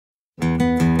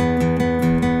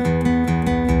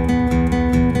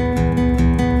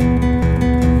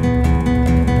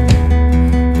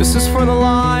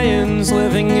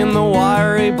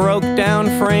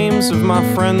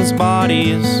friends'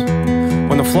 bodies.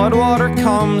 When the floodwater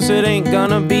comes, it ain't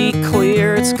gonna be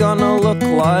clear, it's gonna look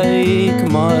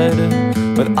like mud.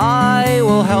 But I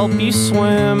will help you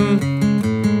swim.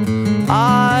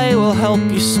 I will help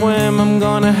you swim. I'm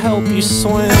gonna help you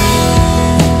swim.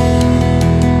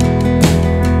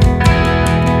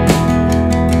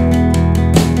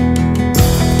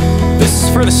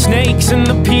 For the snakes and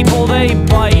the people they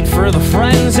bite, for the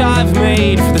friends I've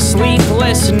made, for the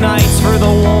sleepless nights, for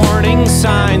the warning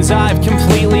signs I've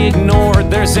completely ignored.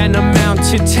 There's an amount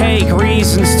to take,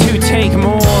 reasons to take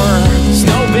more. It's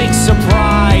no big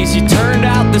surprise you turned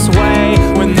out this way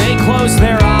when they closed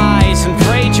their eyes and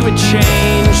prayed you would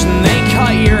change. And they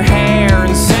cut your hair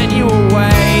and sent you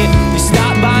away. You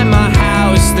stopped by my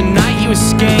house the night you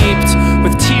escaped.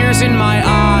 With tears in my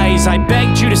eyes, I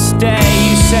begged you to stay.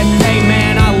 You said, hey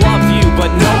man, I love you,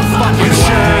 but no fucking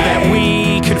sure that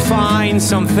we could find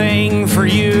something for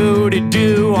you to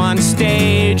do on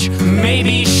stage.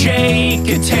 Maybe